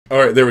All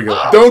right, there we go.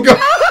 Don't go.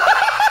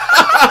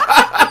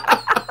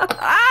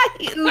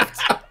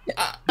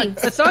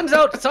 The sun's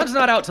out. The sun's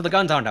not out, so the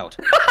guns aren't out.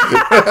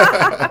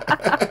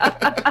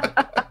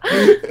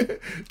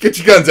 Get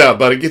your guns out,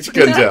 buddy. Get your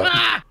guns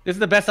out. This is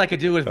the best I could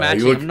do with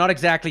matching. I'm not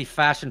exactly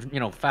fashion,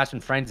 fashion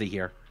frenzy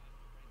here.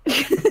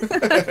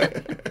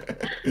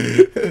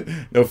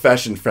 No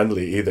fashion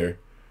friendly either.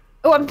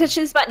 Oh, I'm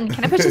pushing this button.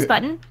 Can I push this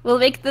button? Will it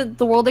make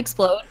the world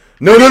explode?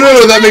 No,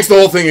 that makes the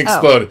whole thing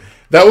explode. Oh.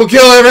 That will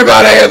kill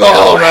everybody in the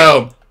whole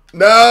room.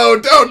 No,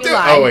 don't do it.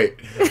 Oh wait,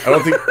 I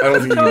don't think you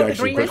can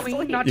actually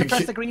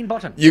press the green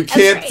button. You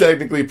can't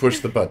technically push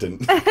the button.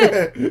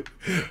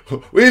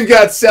 We've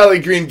got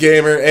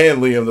SallyGreenGamer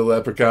and Liam the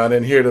Leprechaun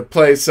in here to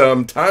play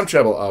some Time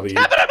Travel Obby.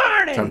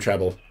 Time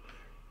Travel.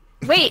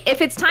 Wait,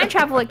 if it's time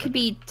travel, it could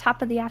be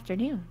top of the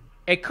afternoon.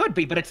 It could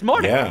be, but it's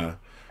morning. Yeah.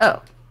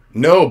 Oh.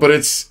 No, but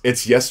it's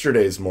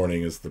yesterday's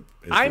morning.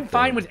 I'm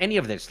fine with any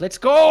of this. Let's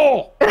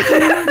go.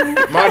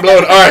 Mind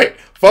blown. All right,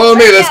 follow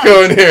me. Let's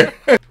go in here.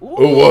 Oh,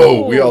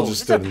 whoa! We all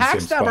just stood in the same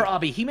spot. PACKSTABBER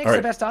Obby. He makes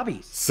the best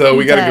obbies. So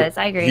we gotta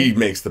go. I agree. He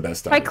makes the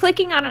best obbies. Try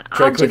clicking on an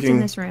object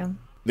in this room.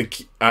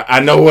 I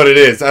know what it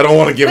is. I don't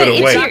want to give it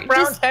away.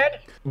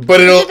 But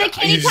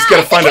you just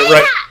gotta find it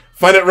right.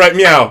 Find it right,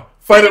 meow.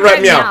 Find it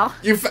right, meow.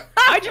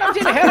 I jumped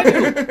in ahead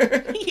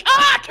of you.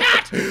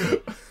 Cat!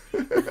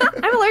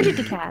 I'm allergic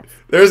to cats.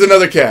 There's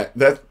another cat.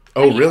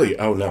 Oh, really?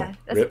 Oh, no. Yeah,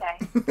 that's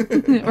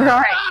okay. We're all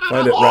right.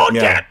 Find it right,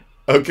 meow.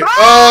 Okay.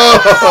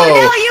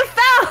 Oh! No, you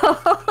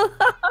fell!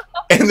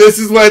 And this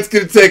is why it's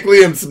going to take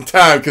Liam some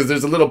time, because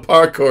there's a little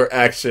parkour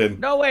action.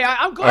 No way,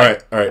 I'm good. All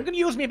right. I'm going to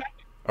use me back.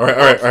 All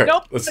right.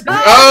 Nope.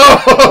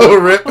 Oh,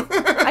 rip.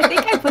 I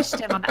think I pushed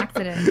him on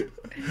accident.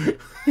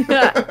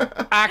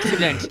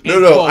 Accident.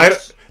 No,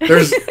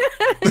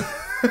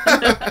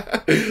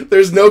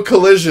 there's no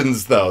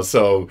collisions though,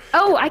 so.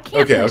 Oh, I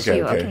can't push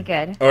you. Okay,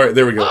 good. All right,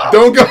 there we go.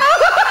 Don't go.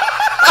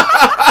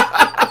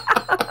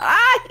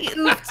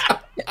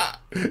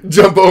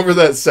 Jump over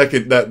that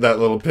that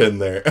little pin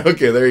there.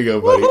 Okay, there you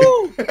go, buddy.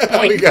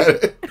 We got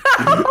it.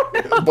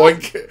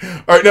 Boink.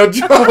 All right, now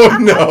jump. Oh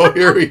no,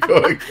 here we go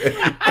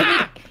again.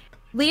 I think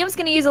Liam's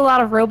gonna use a lot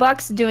of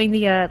Robux doing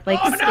the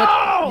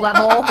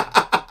level.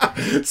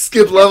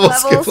 Skip level.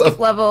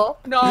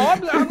 No,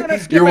 I'm gonna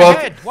skip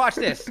ahead. Watch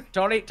this.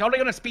 Totally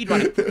gonna speed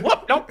run it.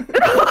 Whoop, nope.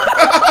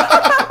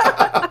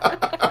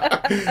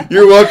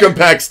 You're welcome,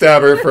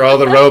 PACKSTABBER, for all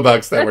the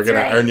Robux that we're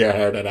gonna earn your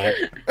hair tonight.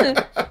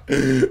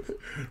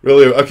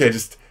 Really? Okay,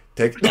 just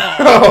take.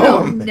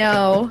 Oh no.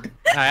 All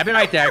right, I'll be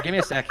right there. Give me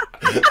a sec.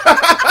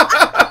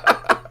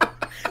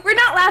 We're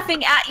not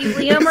laughing at you,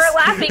 Liam. We're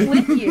laughing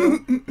with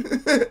you.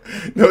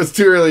 No, it's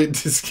too early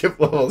to skip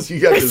levels. You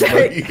got this,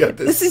 bro. You got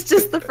this. This is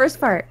just the first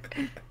part.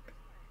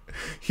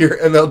 Here,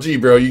 MLG,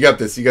 bro. You got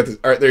this. All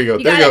right, there you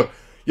go. There you go.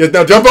 Yeah,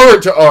 now jump over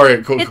to. All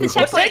right, cool.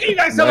 What's taking you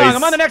guys so long?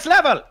 I'm on the next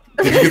level.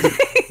 Did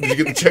you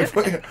get the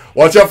checkpoint?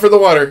 Watch out for the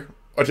water.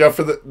 Watch out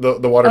for the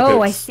water pits.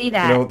 Oh, I see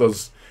that. You know,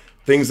 those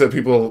things that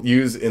people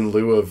use in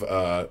lieu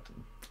of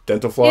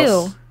dental floss?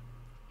 Ew.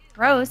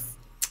 Gross.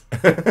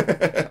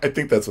 I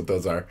think that's what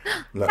those are.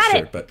 I'm not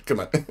sure, but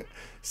come on.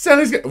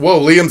 Sally's got. Whoa,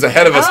 Liam's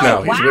ahead of us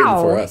now. He's waiting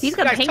for us. He's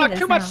got you guys talk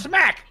too much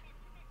smack.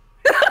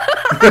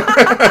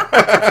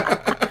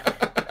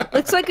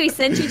 Looks like we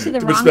sent you to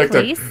the wrong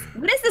place.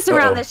 What is this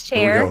around this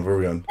chair? Where are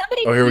we going?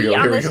 Somebody here we go.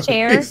 on this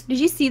chair. Did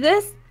you see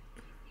this?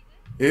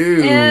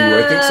 Ew,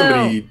 I think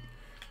somebody.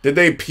 Did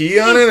they pee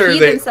on it, or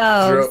they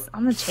themselves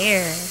on the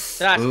chair?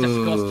 That's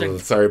disgusting.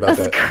 Sorry about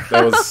that.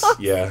 That was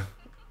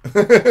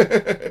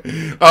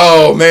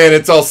Oh man,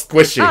 it's all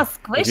squishy. Oh,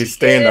 squishy. If you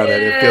stand on it,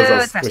 it feels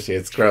all squishy.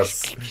 It's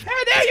gross. Hey,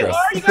 there you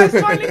are. You guys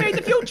finally made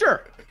the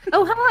future.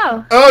 Oh,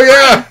 hello. Oh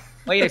yeah.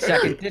 Wait a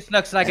second. This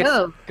looks like it's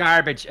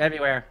garbage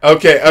everywhere.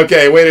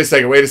 Okay. Wait a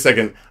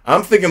second.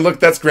 I'm thinking, look,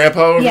 that's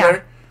Grandpa over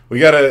there. We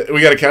got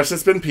a couch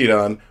that's been peed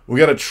on. We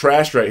got a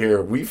trash right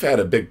here. We've had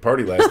a big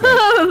party last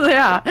night.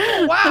 Yeah.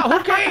 Oh, wow.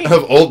 Okay.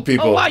 Of old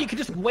people. Oh wow, you can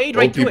just wade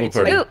right to it. Like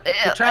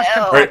the trash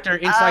compactor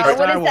inside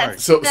Star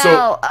Wars. So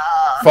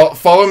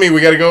follow me.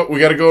 We gotta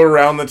go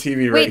around the TV right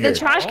here. Wait, the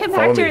trash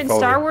compactor in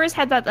Star Wars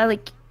had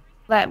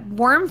that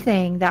worm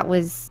thing that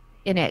was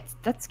in it.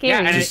 That's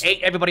scary. Yeah, and it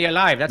ate everybody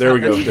alive. That's there we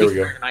go.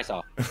 I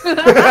saw.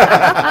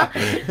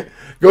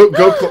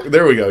 Go.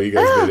 There we go. You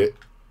guys did it.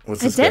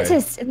 What's this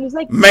dentist, and there's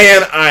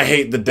man, I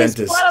hate the dentist.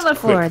 There's blood on the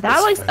floor. That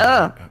looks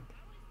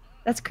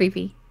that's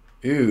creepy.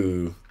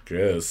 Ew,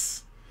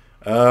 gross.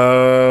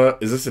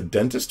 Is this a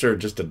dentist or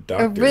just a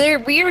doctor? A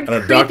weird,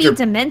 creepy,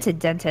 demented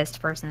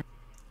dentist person.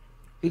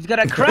 He's got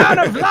a crown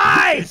of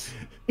lies.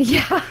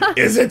 Yeah.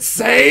 Is it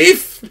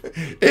safe?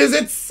 Is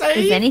it safe?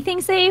 Is anything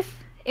safe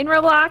in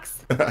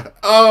Roblox?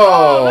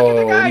 Oh, look at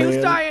the guy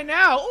who's dying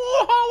now.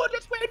 Oh,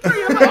 just wait for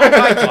you.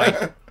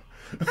 Oh,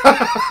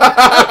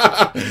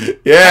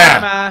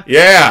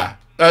 yeah.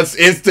 That's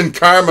instant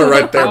karma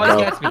right there,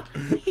 bro.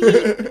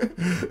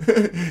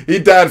 He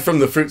died from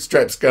the fruit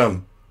stripe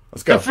scum.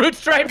 Let's go. The fruit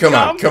stripe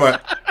scum? Come on.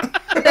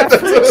 The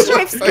fruit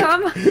stripe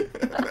scum?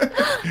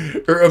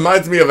 It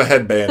reminds me of a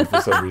headband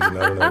for some reason.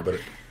 I don't know, but.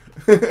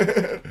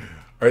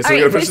 All right, so we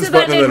gotta push this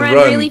button and then run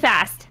really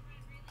fast.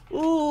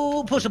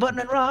 Ooh, push the button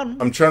and run.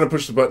 I'm trying to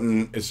push the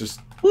button. It's just.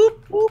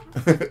 Whoop, whoop.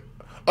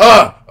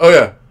 Oh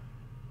yeah.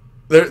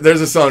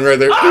 There's a song right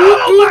there.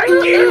 Oh my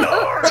dear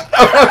Lord!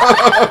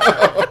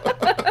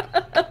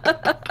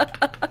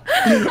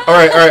 All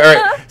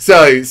right.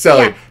 Sally,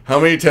 Yeah. how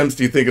many attempts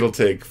do you think it'll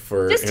take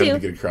for Just him 2. to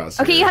get across?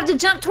 Okay, here? you have to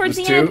jump towards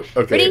Just the end. 2?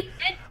 Okay. Ready?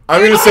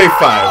 I'm gonna say 5.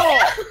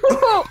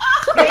 Oh.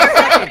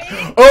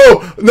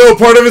 Oh no!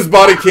 Part of his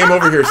body came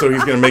over here, so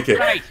he's gonna make it.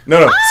 Right.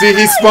 No. See,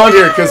 he spawned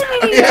here because.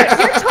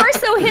 Your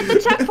torso hit the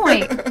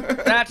checkpoint.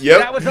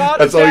 That was all the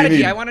That's all you strategy.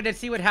 need. I wanted to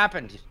see what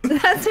happened.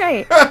 That's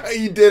right.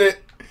 You did it.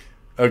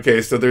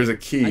 Okay, so there's a I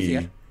see key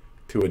it.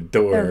 to a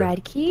door. The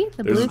red key,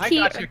 the There's- blue I key.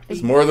 got you.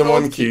 There's more than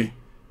one key.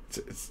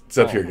 It's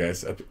up here,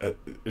 guys. Follow me.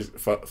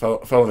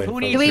 Who Follow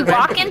needs Do me. we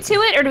walk into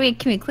it or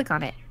can we click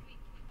on it?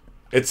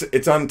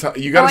 It's on top.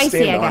 You gotta I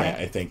see, stand I on got it,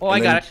 it. I think. Oh, And I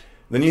then, got it.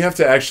 Then you have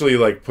to actually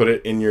like put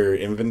it in your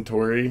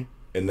inventory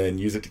and then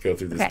use it to go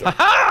through this Okay. door.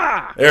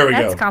 Ha! There we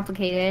That's go.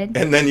 complicated.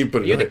 And then you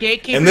put it. You're on the it.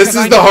 gatekeeper And this because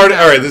is I the know hard.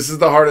 that. All right, this is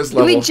the hardest Do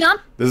level. we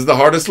jump This is the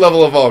hardest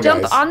level of all,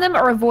 guys. on them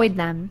or avoid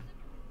them?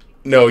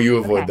 No, you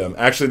avoid Okay. them.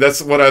 Actually,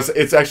 that's what I was.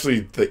 It's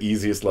actually the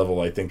easiest level,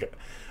 I think,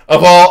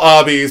 of all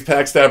obbies.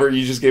 PACKSTABBER,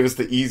 you just gave us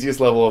the easiest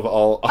level of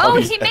all. Oh,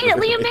 obbies he made it.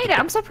 ever. Liam made it.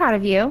 I'm so proud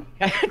of you.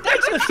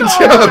 Thanks so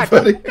job, much.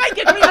 buddy. Thank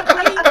you, I'm not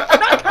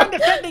kind of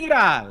defending it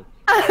all.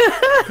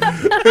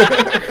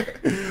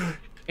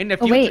 In the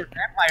future, wait.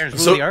 vampires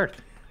rule So- the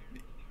earth.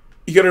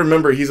 You got to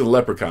remember, he's a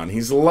leprechaun.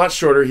 He's a lot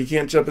shorter. He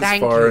can't jump as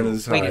Thank far you. and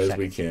as Wait high a as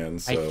second. we can.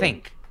 So I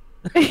think.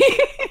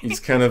 he's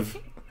kind of.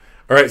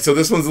 All right, so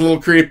this one's a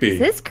little creepy.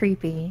 This is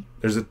creepy.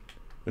 There's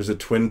a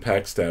twin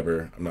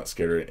PACKSTABBER. I'm not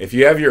scared of it. If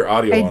you have your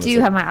audio on, I it's do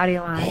like- have my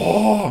audio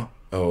on.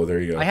 Oh, there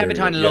you go. I have There it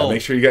you on go. low. Yeah,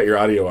 make sure you got your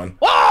audio on.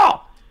 Whoa!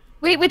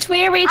 Wait, which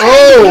way are we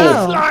trying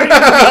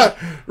to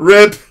go?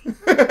 Rip.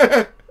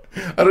 I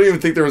don't even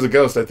think there was a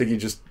ghost. I think he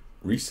just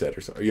reset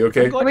or something. Are you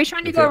okay? Are we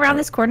trying to go around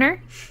this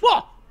corner?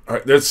 Whoa! All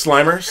right, there's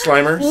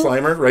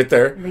Slimer, right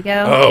there. Here we go.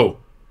 Oh.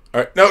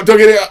 All right, no, don't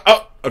get it.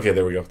 Oh, okay,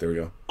 there we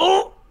go.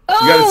 Oh! You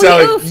got it, Oh,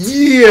 Sally.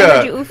 he oofed.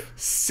 Yeah. You oof.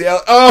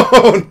 Sally.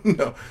 Oh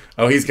no.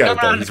 Oh, he's got Come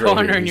it. Though. around He's the right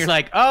corner here. and you're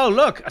like, oh,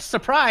 look, a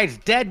surprise,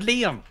 dead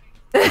Liam.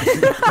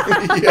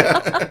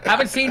 Yeah.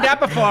 Haven't seen that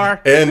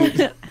before.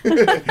 And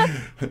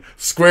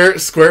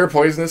square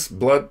poisonous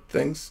blood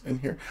things in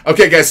here.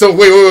 Okay, guys. So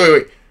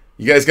wait.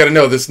 You guys got to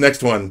know this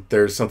next one.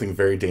 There's something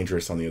very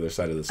dangerous on the other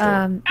side of this door.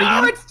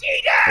 Oh, it's Are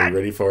G-Dad! you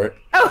ready for it?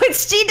 Oh,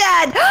 it's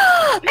G-Dad!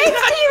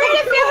 It's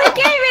G-Dad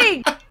Family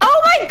Gaming!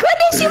 Oh my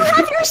goodness, you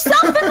have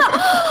yourself in the...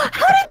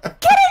 How did you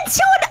get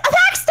into a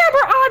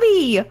PACKSTABBER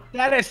obby?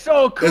 That is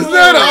so cool. Isn't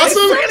that awesome? It's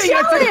really,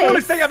 it's the Jealous.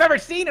 coolest thing I've ever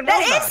seen in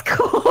That Roblox. is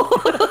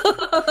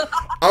cool.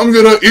 I'm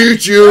gonna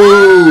eat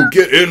you.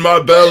 Get in my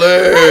That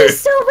belly. is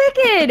so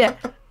wicked.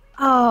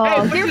 Oh,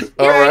 Hey, you're, just-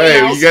 All you're right,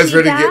 anything you guys else,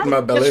 ready to get G-Dad? in my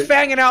belly? Just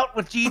fanging out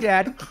with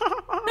G-Dad.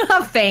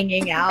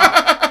 Fanging out.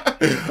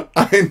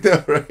 I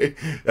know, right?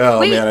 Oh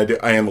Wait, man,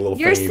 I am a little.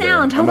 Your fangy there.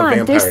 sound, I'm hold a on.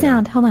 vampire There's now.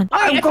 sound, hold on.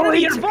 I'm going to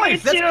your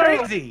voice. That's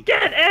crazy.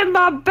 Get in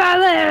my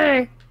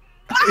belly.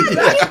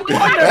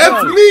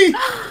 That's me.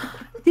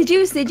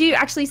 Did you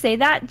actually say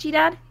that,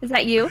 G-Dad? Is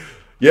that you?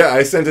 Yeah,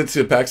 I sent it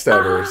to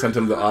PACKSTABBER. Sent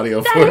him the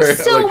audio That for is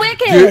it. so Like,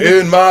 wicked. Get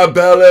in my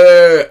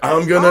belly.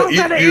 I'm gonna eat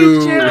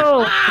you.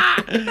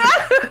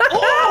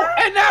 Oh,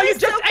 and now you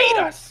just ate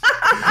us.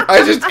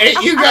 I just ate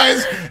you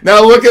guys.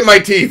 Now look at my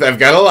teeth. I've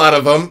got a lot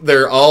of them.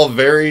 They're all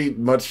very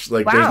much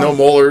like there's no Wow.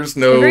 molars.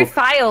 No, They're very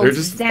filed they're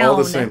just down. all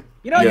the same.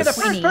 You know, you're the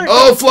Yes. first person.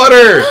 Oh,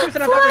 Flutter!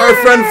 person I've ever- Our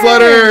friend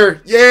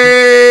Flutter!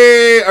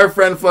 Yay! Our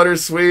friend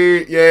Flutter's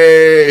sweet.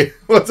 Yay!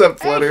 What's up,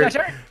 Hey, Flutter?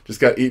 Flutter. Just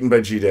got eaten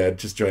by G-Dad.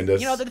 Just joined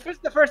us. You know, this is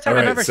the first time All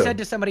I've right, ever so- said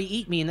to somebody,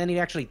 eat me, and then he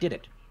actually did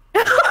it.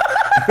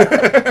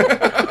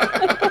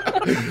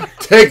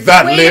 Take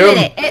that, Wait Liam. a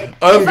minute.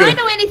 If I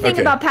know anything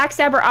Okay. about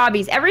PACKSTABBER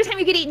obbies, every time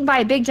you get eaten by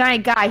a big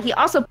giant guy, he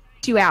also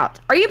poops you out.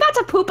 Are you about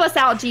to poop us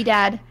out,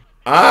 G-Dad?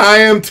 I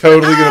am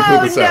totally gonna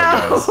poop us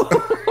out,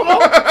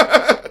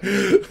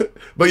 guys.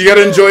 But you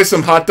gotta enjoy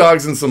some hot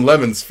dogs and some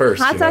lemons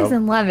first. Hot you dogs know?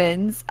 and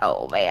lemons.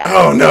 Oh man.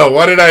 Oh no!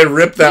 Why did I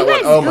rip that you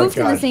guys one? Oh my goofed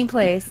in the god! same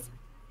place.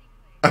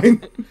 I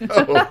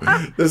know.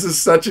 This is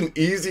such an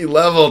easy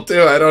level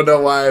too. I don't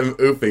know why I'm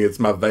oofing. It's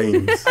my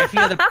veins. I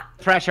feel the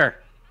pressure.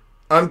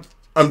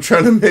 I'm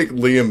trying to make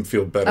Liam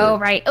feel better. Oh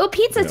right. Oh,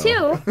 pizza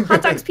No. too.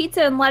 Hot dogs,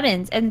 pizza, and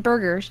lemons and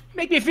burgers.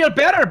 Make me feel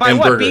better by And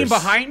what? burgers. Being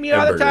behind me And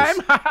all the time?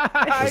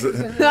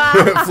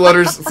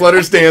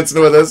 Flutter's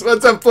dancing with us.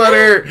 What's up,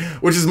 Flutter?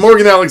 Which is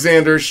Morgan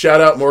Alexander.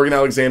 Shout out Morgan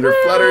Alexander.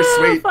 Flutter, Woo,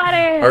 sweet.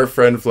 Flutter. Our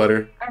friend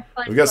Flutter. Our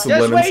fun We've got some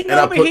Flutter. Just lemons. waiting And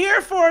I'll over put. here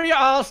for you,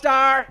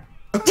 All-Star.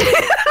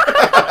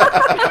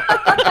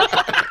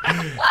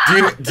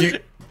 Do you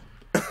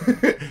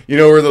you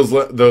know where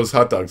those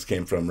hot dogs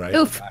came from, right?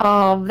 Oof.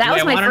 Oh, that was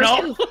You my wanna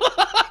first. know? Oof.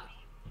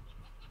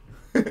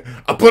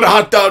 I put a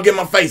hot dog in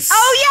my face.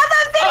 Oh yeah,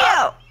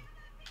 that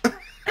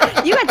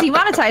video. You got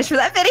demonetized for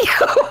that video.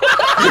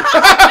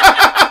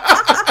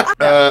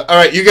 All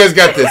right, you guys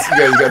got this. You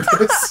guys got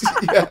this.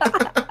 Yeah.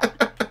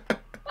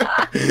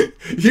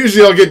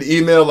 Usually I'll get an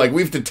email like,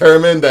 we've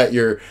determined that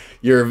your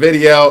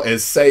video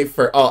is safe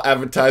for all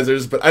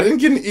advertisers, but I didn't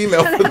get an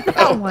email for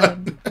that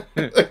one.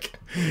 Like,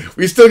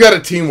 we still got a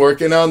team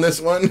working on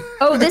this one.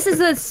 Oh, this is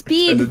a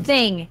speed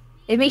thing.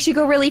 It makes you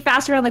go really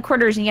fast around the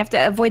corners and you have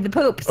to avoid the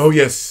poops. Oh,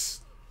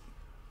 yes.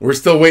 We're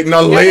still waiting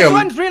on Liam. This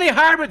one's really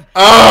hard with...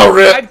 Oh,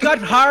 rip. I've got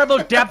horrible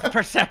depth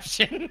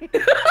perception.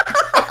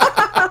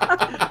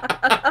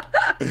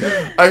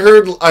 I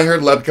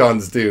heard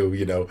Leprechauns do,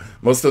 you know.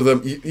 Most of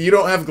them... You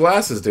don't have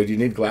glasses, dude. You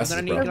need glasses,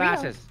 I'm gonna need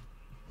glasses.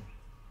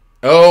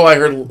 Oh, I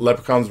heard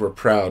Leprechauns were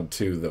proud,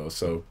 too, though.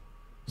 So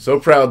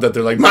proud that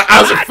they're like, my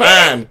eyes are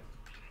fine!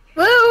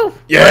 Woo!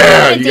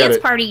 Yeah, a you got dance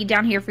it. party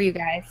down here for you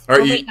guys. All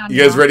right,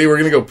 you guys ready? We're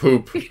gonna go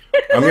poop.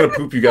 I'm gonna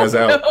poop you guys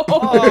out.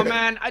 Oh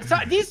man,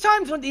 these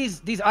times when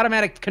these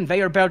automatic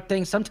conveyor belt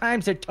things,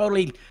 sometimes they're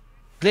totally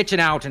glitching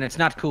out, and it's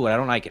not cool. I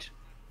don't like it.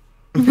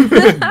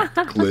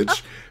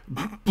 Glitch.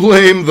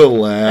 Blame the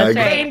lag.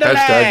 Right.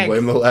 Hashtag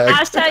blame the lag.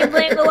 Hashtag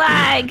blame the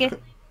lag.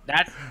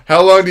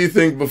 How long do you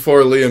think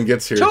before Liam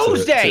gets here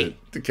Tuesday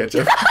to catch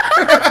up?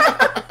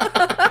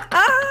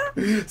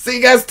 See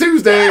you guys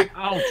Tuesday.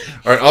 Ouch.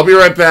 All right, I'll be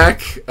right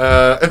back. We just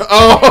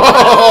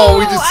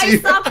I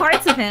saw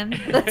parts of him.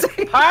 That's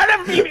part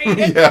of me made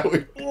it.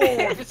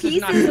 Yeah,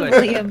 pieces of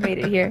Liam made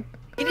it here.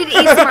 You need to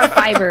eat some more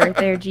fiber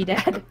there,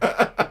 G-Dad.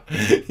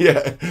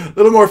 Yeah, a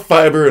little more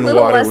fiber and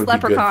water less would be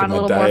leprechaun, good for my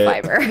a little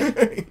diet. more fiber.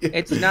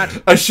 It's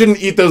not. I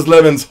shouldn't eat those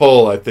lemons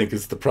whole, I think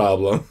is the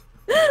problem.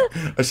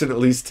 I should at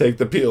least take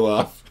the peel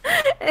off.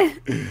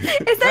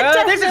 Is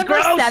that this is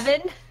gross.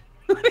 7?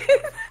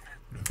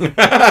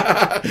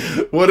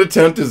 What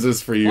attempt is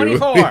this for you?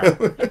 24.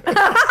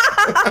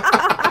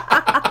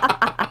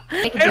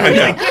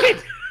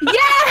 Yeah!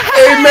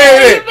 He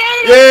made it!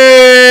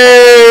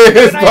 Yay!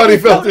 His body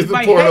fell through the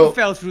my portal. head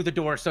fell through the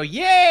door, so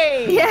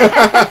yay! Yay!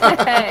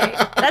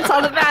 That's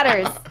all that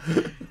matters.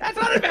 That's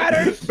all that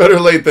matters. Better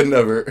late than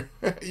never.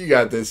 You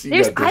got this.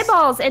 There's got this.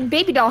 eyeballs and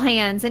baby doll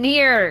hands in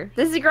here.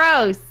 This is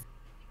gross.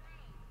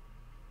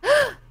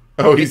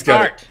 Oh, he's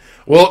got it.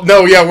 Well,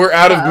 no, yeah, we're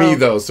out of me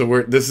though,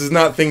 so this is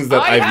not things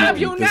that I I've have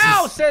eaten. you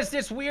now, says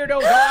this weirdo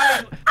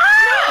guy.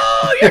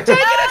 No, you're taking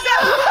us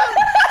out.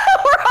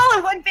 We're all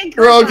in one big.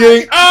 We're all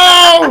getting.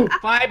 Oh!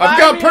 Bye I've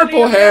got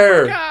purple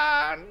hair.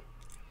 Leprechaun.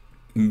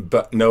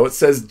 But no, it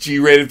says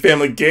G-rated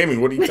family gaming.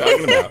 What are you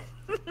talking about?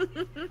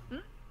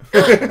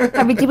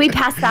 Did we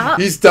pass out?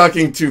 He's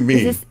talking to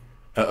me. Is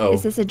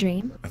this a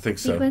dream? I think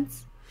so.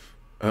 Sequence?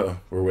 Uh-oh,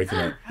 we're waking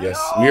up. Yes,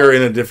 we are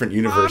in a different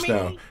universe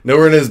now. No,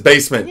 we're in his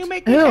basement. Can you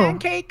make me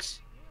pancakes?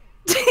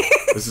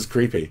 This is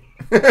creepy.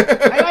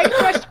 I like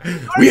fresh.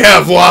 We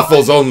have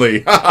waffles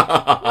only.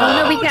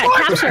 Oh no, we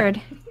got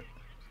captured.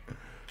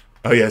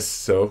 Oh yes,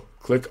 so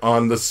click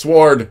on the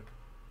sword,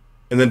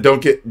 and then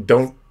don't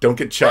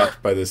get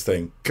chopped by this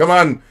thing. Come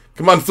on,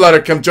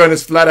 Flutter, come join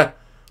us, Flutter.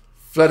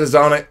 Flutter's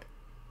on it.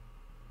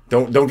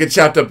 Don't get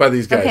chopped up by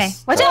these guys. Okay,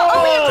 watch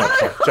out!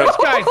 This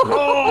guy's.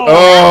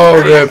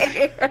 Oh, rip.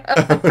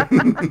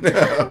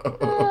 No.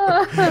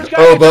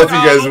 Oh, both of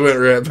you guys went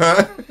rip,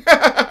 huh?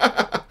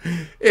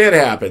 It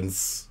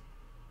happens.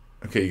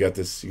 Okay, you got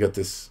this. You got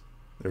this.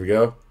 There we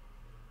go.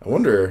 I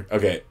wonder.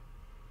 Okay.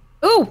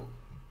 Ooh!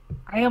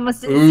 I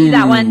almost didn't see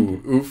that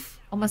one. Oof.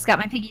 Almost got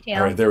my piggy tail.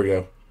 All right, there we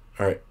go.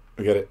 All right,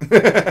 we got it.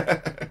 Bring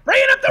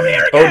it up the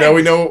rear again. Oh, now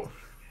we know.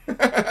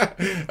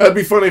 That'd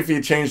be funny if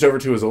he changed over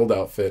to his old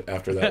outfit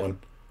after that one.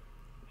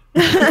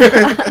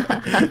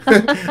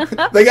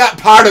 They got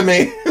part of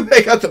me.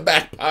 They got the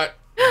back part.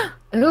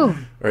 Ooh. All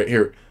right,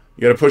 here.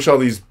 You gotta push all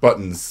these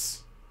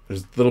buttons.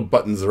 There's little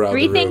buttons around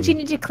the room. 3 things you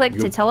need to click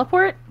to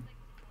teleport?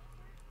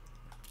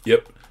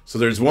 Yep. So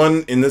there's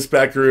one in this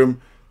back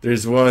room.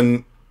 There's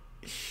one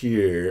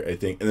here, I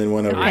think, and then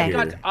one over here. I've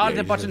got all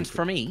the buttons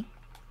for me.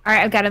 All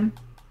right, I've got him.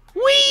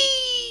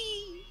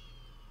 Whee!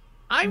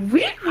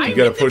 You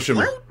gotta push them.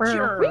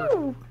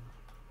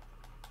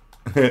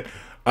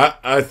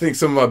 I think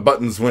some of my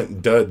buttons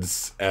went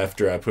duds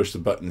after I pushed the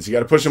buttons. You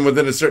gotta push them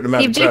within a certain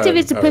amount of time. The objective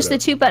is to push the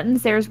 2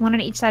 buttons. There's one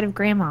on each side of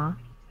Grandma.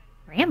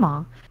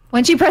 Grandma?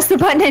 Once you press the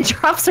button, it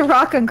drops a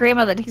rock on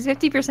Grandma that takes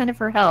 50% of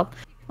her health.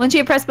 Once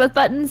you press both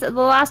buttons, the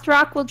last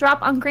rock will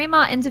drop on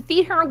Grandma and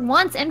defeat her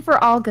once and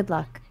for all. Good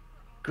luck.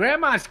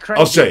 Grandma's crazy.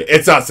 I'll show you.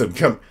 It's awesome.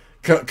 Come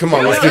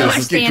on, let's do this.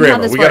 Let's get Grandma.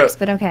 How this works,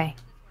 but okay.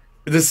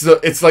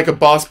 It's like a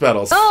boss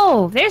battle.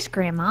 Oh, there's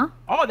Grandma.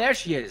 Oh, there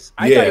she is.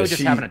 I thought you were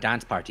just having a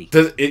dance party.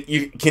 Can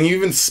you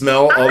even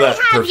smell all that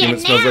perfume?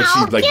 It smells like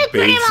she's like Give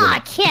bathes Grandma in.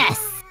 a kiss.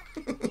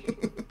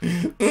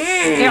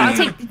 Here, I'll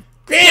take.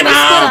 Grandma!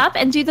 Split up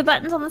and do the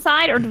buttons on the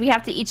side, or do we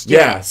have to each do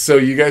it? So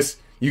you guys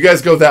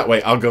go that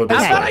way. I'll go this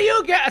way. How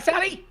you get,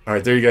 Sally? All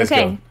right, there you guys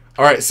go.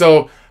 All right,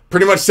 so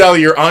pretty much,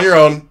 Sally, you're on your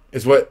own,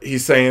 is what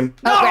he's saying.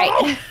 Oh,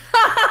 right.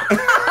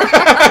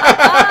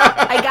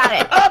 I got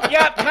it. Oh,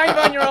 yep, kind of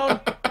on your own.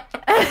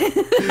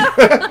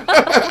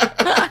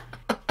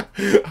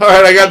 All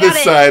right, I got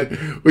this side.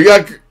 We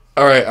got.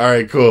 All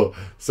right, cool.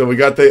 So we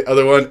got the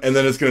other one, and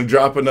then it's gonna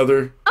drop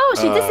another. Oh,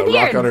 she disappeared.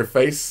 Rock on her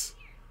face.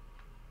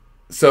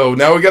 So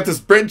now we got this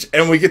bridge,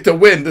 and we get to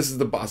win. This is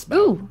the boss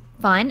battle. Ooh,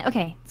 fun.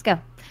 Okay, let's go.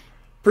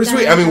 Pretty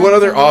sweet. I mean, what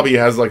other obby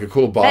has like a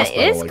cool boss That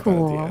battle is like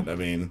cool. that at the end?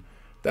 I mean,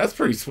 that's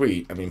pretty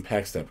sweet. I mean,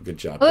 PACKSTABBER, good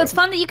job. Well, it's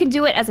fun that you can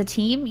do it as a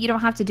team. You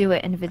don't have to do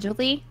it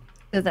individually.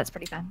 So that's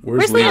pretty fun.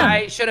 Where's Liam?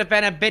 I should have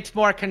been a bit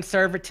more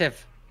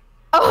conservative.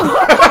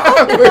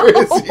 Oh,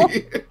 Where is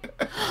he?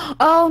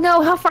 oh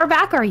no! How far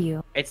back are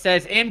you? It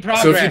says in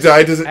progress. So if you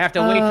die, does it? I have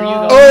to wait for you to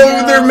go. Oh,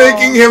 no. they're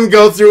making him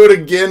go through it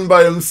again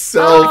by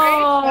himself.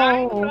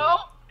 Oh.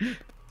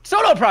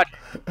 Solo project.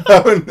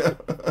 Oh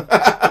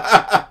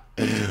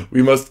no.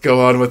 We must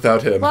go on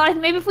without him. Well,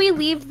 maybe if we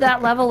leave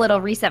that level,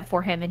 it'll reset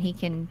for him and he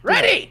can.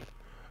 Ready.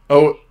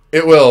 Oh,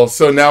 it will.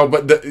 So now,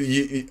 but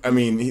I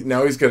mean,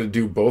 now he's got to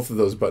do both of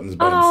those buttons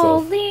by Oh,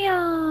 himself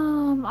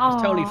Liam! Oh,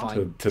 It's totally fine.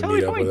 to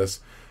Totally meet up fine. with us.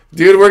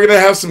 Dude, we're gonna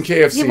have some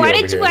KFC. Yeah, why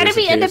over did here. why did There's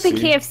we end up in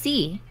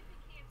KFC.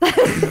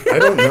 KFC? I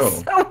don't know.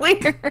 So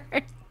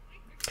weird.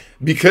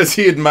 Because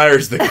he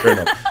admires the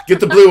Colonel. Get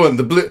the blue one.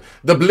 The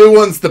blue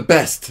one's the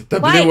best. The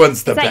Why? blue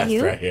one's the Is that best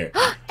you? right here.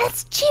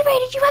 That's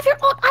G-rated. You have your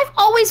own. I've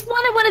always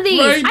wanted one of these.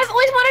 Right. I've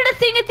always wanted a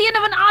thing at the end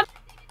of an op.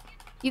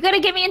 You gotta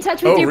get me in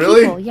touch with Oh, your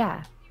really? people.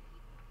 Yeah.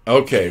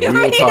 Okay, we will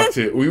Right. talk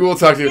to. We will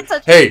talk to. It's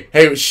such- Hey,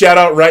 shout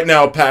out right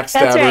now, That's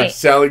PACKSTABBER, right.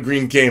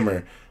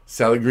 SallyGreenGamer,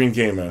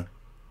 SallyGreenGamer.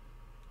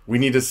 We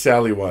need a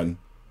Sally one.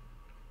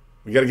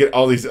 We got to get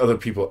all these other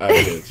people out of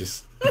here.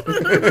 Just. Oh,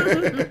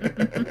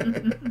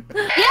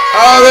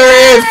 there he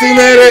is! He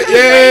made it!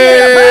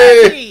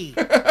 Yay!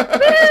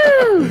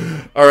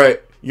 Woo! All right,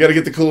 you got to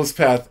get the coolest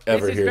path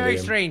ever This is here, very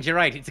Liam. strange. You're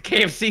right. It's a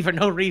KFC for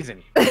no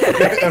reason.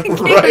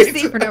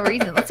 KFC for no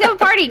reason. Let's have a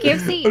party,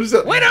 KFC.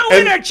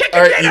 Winner, chicken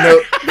all right, dinner. you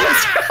know,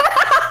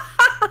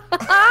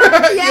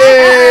 Yay!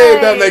 yay!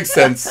 That makes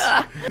sense.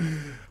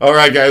 All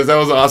right, guys, that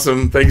was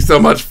awesome. Thanks so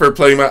much for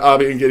playing my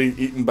obby and getting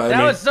eaten by That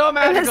me. was so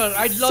magical. was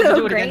I'd love so to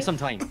do it again great.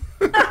 sometime.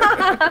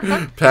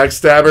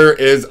 PACKSTABBER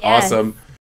is Yes. awesome.